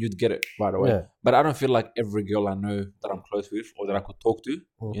 and you'd get it right away. But I don't feel like every girl I know that I'm close with or that I could talk to,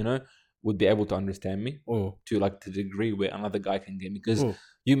 you know, would be able to understand me to like the degree where another guy can get me, because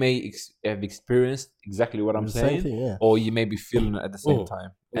you may have experienced exactly what I'm saying, or you may be feeling it at the same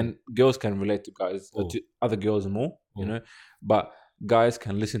time. And girls can relate to guys or to other girls more, you know, but guys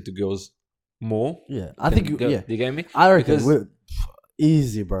can listen to girls more. Yeah, I think you get me. I reckon we're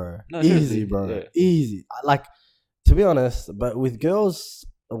easy, bro. No, Easy, bro. Yeah. Easy. Like, to be honest, but with girls,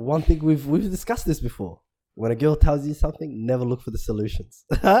 one thing we've discussed this before. When a girl tells you something, never look for the solutions.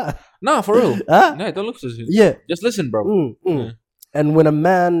 No, for real. Huh? No, don't look for the solutions. Yeah, just listen, bro. Yeah. And when a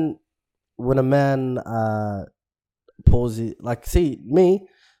man pause it, like, see me,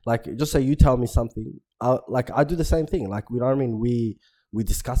 like, just say you tell me something, I do the same thing. Like, you know what I mean? We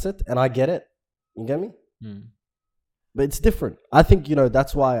discuss it, and I get it. You get me? But it's different. I think, you know,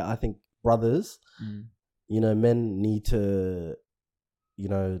 that's why I think brothers, you know, men need to, you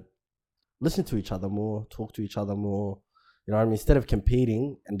know, listen to each other more, talk to each other more, you know what I mean? Instead of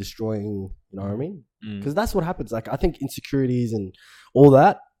competing and destroying, you know what I mean? Because that's what happens. Like, I think insecurities and all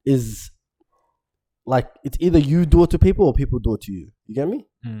that is, like, it's either you do it to people or people do it to you. You get me?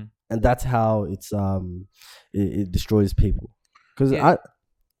 And that's how it's it destroys people. Because I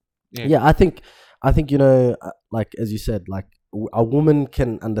think you know, like, as you said, like, a woman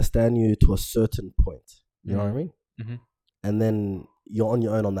can understand you to a certain point. You know what I mean? And then you're on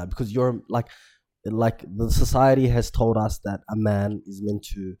your own on that, because you're like the society has told us that a man is meant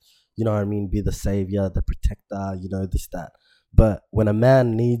to, you know what I mean, be the savior, the protector, you know, this, that. But when a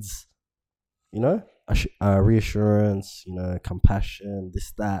man needs, you know, a reassurance, you know, compassion,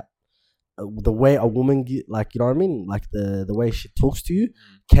 this, that, the way a woman like, you know what I mean, like the way she talks to you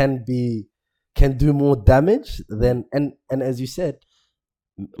can do more damage than, and as you said,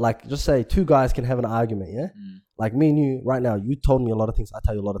 like, just say two guys can have an argument, yeah? Like me and you right now, you told me a lot of things, I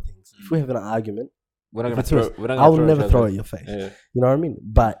tell you a lot of things. If we have an argument, I will never throw it in your face. Yeah. You know what I mean?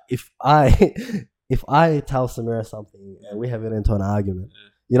 But if I tell Samira something and we have it into an argument,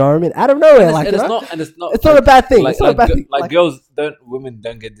 you know what I mean? Out of nowhere, it's not a bad thing. It's not a bad thing. Like, women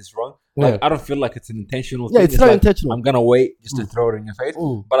don't get this wrong. Like, I don't feel like it's an intentional thing. Yeah, it's not like intentional. I'm gonna wait just to throw it in your face.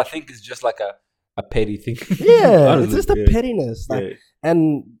 But I think it's just like a petty thing. Yeah, it's just a pettiness. Like,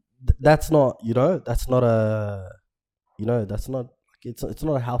 and that's not, you know, that's not a, you know, that's not, it's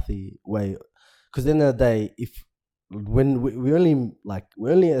not a healthy way. Because at the end of the day, when we're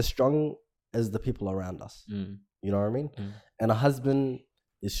only as strong as the people around us. You know what I mean? And a husband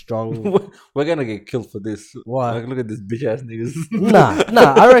is strong. We're gonna get killed for this. Why? Like, look at this bitch ass niggas. Nah.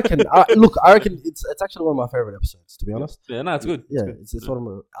 I reckon it's actually one of my favorite episodes, to be honest. Yeah, no, it's good. Yeah, it's one of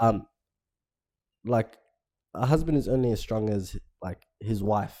my like, a husband is only as strong as, like, his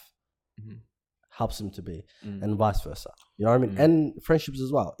wife helps him to be, and vice versa. You know what I mean? And friendships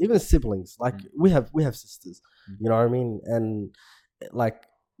as well. Even siblings. Like, we have sisters. You know what I mean? And, like,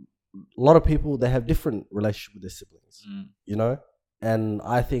 a lot of people, they have different relationship with their siblings. You know? And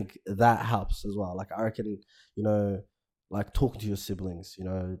I think that helps as well. Like, I reckon, you know, like, talking to your siblings, you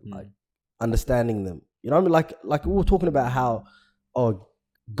know, like, understanding them. You know what I mean? Like we were talking about how,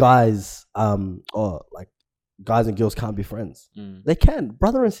 guys, like, guys and girls can't be friends. They can.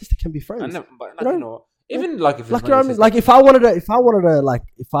 Brother and sister can be friends. You know, even like, if it's like, you know what I mean? Like, if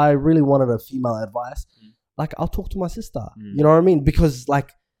I really wanted a female advice, like, I'll talk to my sister. You know what I mean? Because,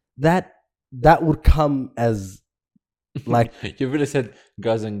 like, that would come as, like, you really said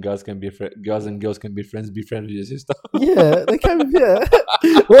girls and girls can be girls and girls can be friends. Be friends with your sister. Yeah, they can. Yeah.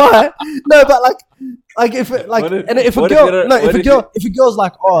 Why? No, but like if it, like, and if a girl's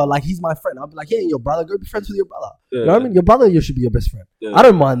like, oh, like, he's my friend, I'll be like, yeah, your brother, go be friends with your brother. You know what I mean? Your brother, you should be your best friend. I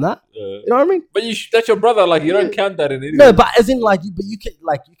don't mind that. You know what I mean? But that's your brother. Like, you don't count that in any. No, but as in, like, but you can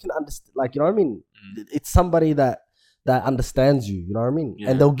understand. Like, you know what I mean? It's somebody that understands you. You know what I mean?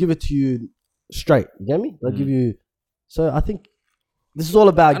 And they'll give it to you straight. You get me? They'll give you. So I think this is all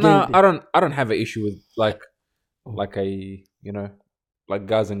about. I don't have an issue with like like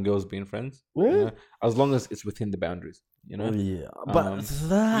guys and girls being friends. Yeah. You know? As long as it's within the boundaries. You know. Yeah, but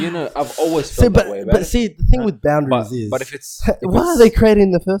you know, I've always felt that way. But see, the thing with boundaries is. But if why are they created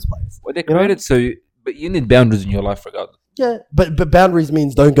in the first place? Well, they created but you need boundaries in your life regardless. Yeah, but boundaries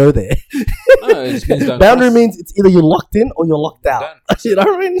means don't go there. No, it just means don't Boundary cross. means it's either you're locked in or you're locked out. You know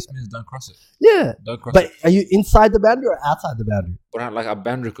what I mean? It just means don't cross it. Yeah. Don't cross but it. Are you inside the boundary or outside the boundary? But like, a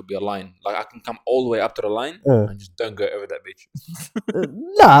boundary could be a line. Like, I can come all the way up to the line and just don't go over that bitch.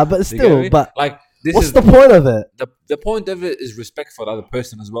 Nah, but still, but like, what's the point of it? The point of it is respect for the other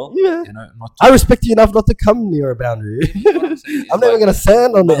person as well. Yeah. You know, I respect you enough not to come near a boundary. I'm never gonna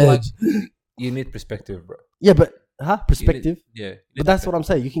stand on the edge. You need perspective, bro. Yeah, but perspective. But that's what I'm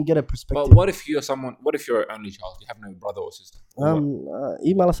saying. You can get a perspective. But what if you're what if you're an only child? You have no brother or sister.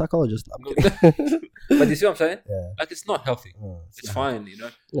 Email a psychologist. I'm kidding. But you see what I'm saying? Yeah. Like, it's not healthy. It's fine, you know.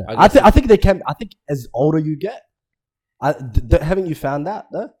 Yeah. I think they can. I think as older you get, haven't you found that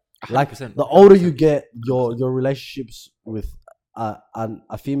though? 100%. Like, the older you get, your relationships with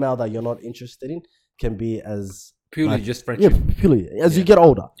a female that you're not interested in can be as purely just friendship. Yeah, purely as you get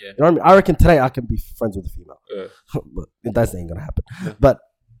older. Yeah. You know what I mean? I reckon today I can be friends with a female. But that ain't gonna happen. But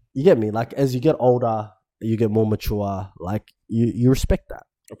you get me? Like as you get older, you get more mature. Like you respect that.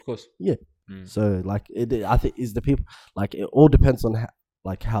 Of course. Yeah. So like I think is the people like it all depends on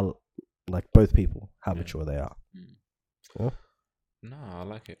how both people how mature they are. Yeah? No, I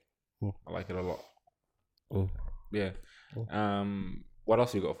like it. I like it a lot. Yeah. What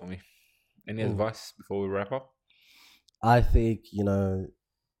else you got for me? Any advice before we wrap up? I think men,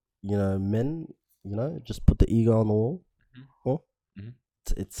 just put the ego on the wall.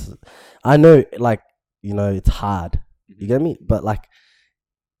 It's I know, like, it's hard. You get me? But like,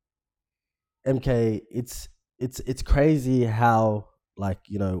 MK, it's crazy how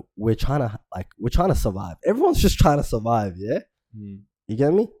we're trying to survive. Everyone's just trying to survive. Yeah. You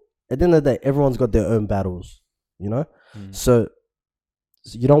get me? At the end of the day, everyone's got their own battles. So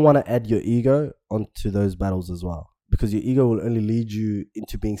you don't want to add your ego onto those battles as well, because your ego will only lead you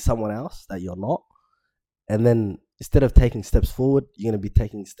into being someone else that you're not. And then instead of taking steps forward, you're going to be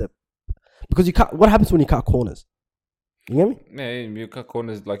taking because you can't. What happens when you cut corners? You get me? Yeah, you cut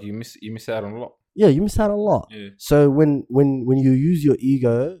corners, like you miss out on a lot. Yeah, you miss out on a lot. Yeah. So when you use your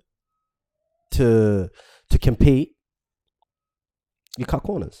ego to compete, you cut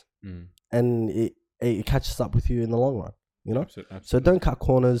corners, and it catches up with you in the long run. Absolutely. So don't cut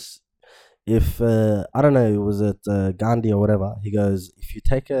corners. If I don't know, was it Gandhi or whatever? He goes,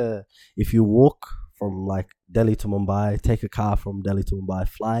 if you walk from like Delhi to Mumbai, take a car from Delhi to Mumbai,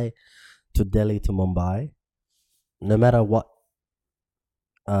 fly to Delhi to Mumbai, no matter what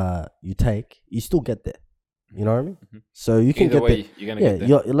you take, you still get there. You know what I mean? So you can get there. You're gonna get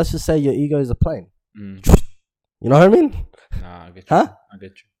there. Let's just say your ego is a plane. You know what I mean? Nah, I get you. Huh? I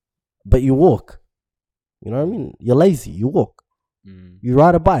get you. But you walk. You know what I mean? You're lazy. You walk. You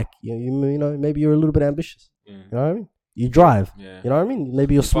ride a bike. You know, maybe you're a little bit ambitious. You know what I mean? You drive. You know what I mean?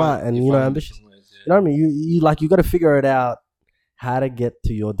 Maybe you're smart and ambitious. You know what I mean? You got to figure it out how to get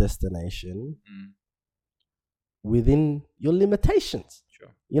to your destination within your limitations. Sure.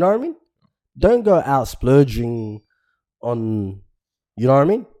 You know what I mean? Don't go out splurging on, you know what I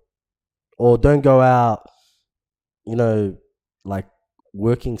mean? Or don't go out, like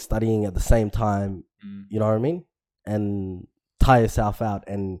working, studying at the same time, you know what I mean? And tire yourself out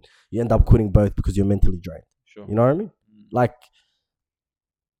and you end up quitting both because you're mentally drained. Sure. You know what I mean? Like,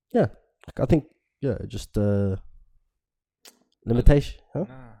 yeah. Like I think, just limitation. Huh?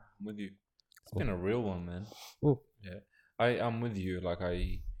 Nah, I'm with you. It's been a real one, man. Yeah. I'm with you. Like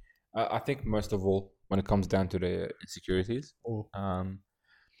I think most of all, when it comes down to the insecurities,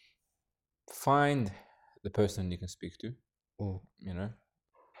 find the person you can speak to.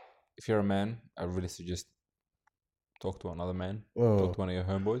 If you're a man, I really suggest talk to another man. Talk to one of your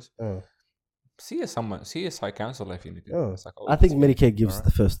homeboys. See a psych counselor if you need to. I think Medicare gives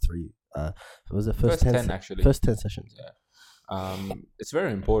the first 3. Was it first 10 actually? First 10 sessions. Yeah. It's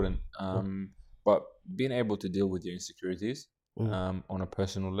very important. But being able to deal with your insecurities on a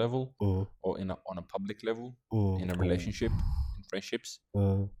personal level or on a public level, in a relationship, in friendships,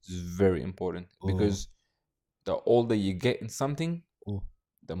 is very important, because the older you get in something,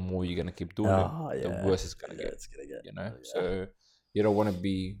 the more you're gonna keep doing it, the worse it's gonna get. So you don't want to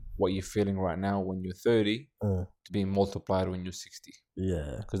be what you're feeling right now when you're 30 to be multiplied when you're 60.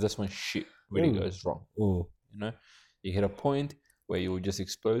 Yeah, because that's when shit really goes wrong. You hit a point where you will just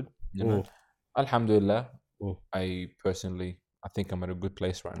explode. Alhamdulillah, I think I'm at a good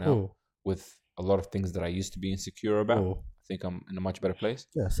place right now with a lot of things that I used to be insecure about. I think I'm in a much better place.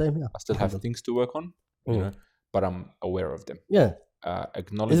 Yeah, same here. I still have things to work on, but I'm aware of them. Yeah.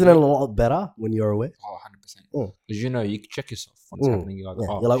 Acknowledge. Isn't it a lot better when you're aware? 100%. Because you check yourself when it's happening. You're like,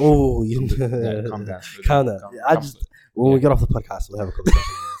 you're like, calm down. Calm down. When we get off the podcast, we'll have a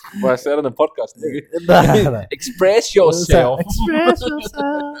conversation. Well, I said on the podcast, nigga. No. Express yourself. Express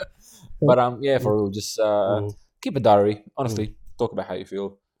yourself. But for real, just keep a diary. Honestly, talk about how you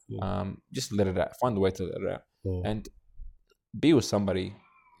feel. Just let it out. Find a way to let it out, and be with somebody.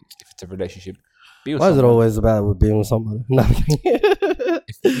 If it's a relationship, be with. Why is it always about being with somebody?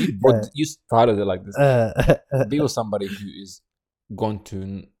 You started it like this. Be with somebody who is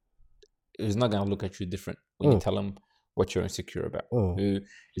not going to look at you different when you tell them what you're insecure about. Who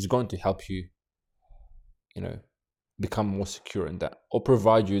is going to help you, become more secure in that, or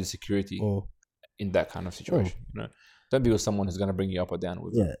provide you the security in that kind of situation. Don't be with someone who's going to bring you up or down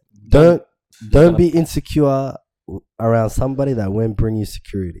with. Yeah. Don't be insecure around somebody that won't bring you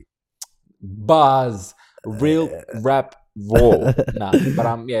security. Buzz, real rap raw. Nah,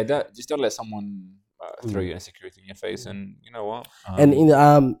 but just don't let someone throw your insecurity in your face, and you know what?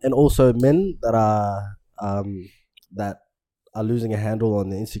 And also men that are losing a handle on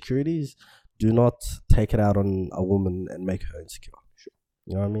the insecurities, do not take it out on a woman and make her insecure. Sure.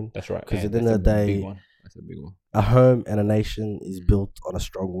 You know what I mean? That's right. Because at the end of the day, that's a big one. A home and a nation is built on a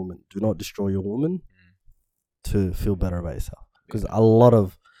strong woman. Do not destroy your woman to feel better about yourself. Because a lot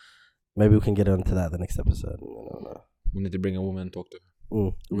of, maybe we can get into that the next episode. We need to bring a woman and talk to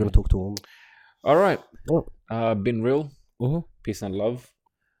her. We're going to talk to a woman. All right. Been real. Peace and love.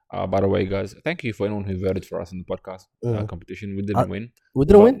 By the way, guys, thank you for anyone who voted for us in the podcast competition. We didn't win. We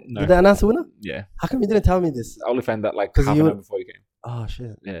didn't win? No. Did they announce the winner? Yeah. How come you didn't tell me this? I only found that like half an hour before you came. Oh,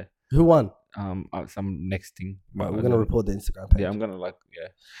 shit. Yeah. Who won? Some next thing. Right, we're going to report the Instagram page. Yeah, I'm going to All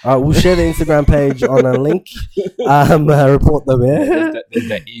right, we'll share the Instagram page on a link. Report them, yeah? There's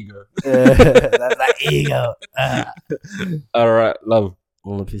that ego. That's that ego. All right, love.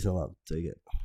 All the peace and love. Take it.